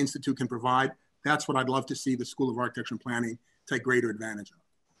that the Institute can provide, that's what I'd love to see the School of Architecture and Planning take greater advantage of.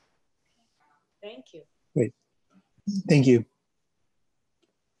 Thank you. Great. Thank you.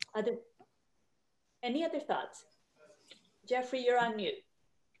 Any other thoughts? Jeffrey, you're on mute.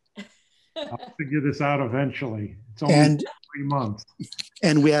 I'll figure this out eventually. It's only 3 months.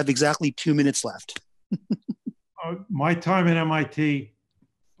 And we have exactly 2 minutes left. My time at MIT,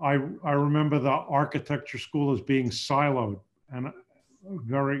 I remember the architecture school as being siloed and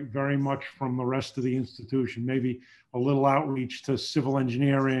very, very much from the rest of the institution, maybe a little outreach to civil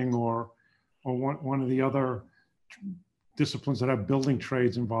engineering or one of the other disciplines that have building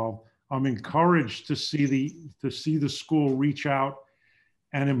trades involved. I'm encouraged to see the school reach out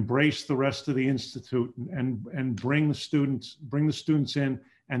and embrace the rest of the institute and bring the students in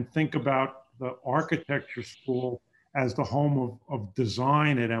and think about the architecture school as the home of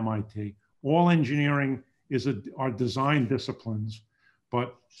design at MIT. All engineering are design disciplines,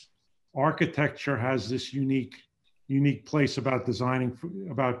 but architecture has this unique place about designing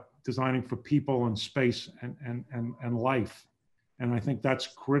for people and space and life. And I think that's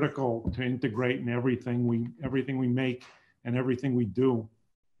critical to integrate in everything we make and everything we do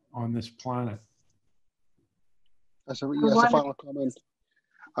on this planet. As a final comment,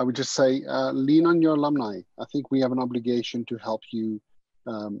 I would just say, lean on your alumni. I think we have an obligation to help you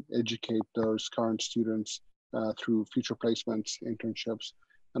educate those current students through future placements, internships,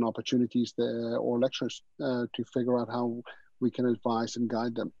 and opportunities there, or lectures to figure out how we can advise and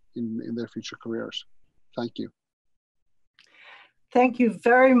guide them in their future careers. Thank you. Thank you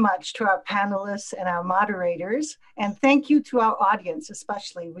very much to our panelists and our moderators, and thank you to our audience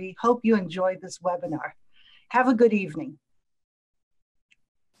especially. We hope you enjoyed this webinar. Have a good evening.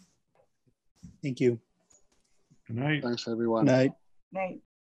 Thank you. Good night. Thanks, everyone. Good night. Night.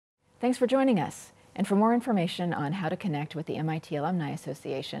 Thanks for joining us. And for more information on how to connect with the MIT Alumni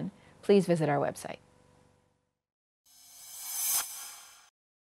Association, please visit our website.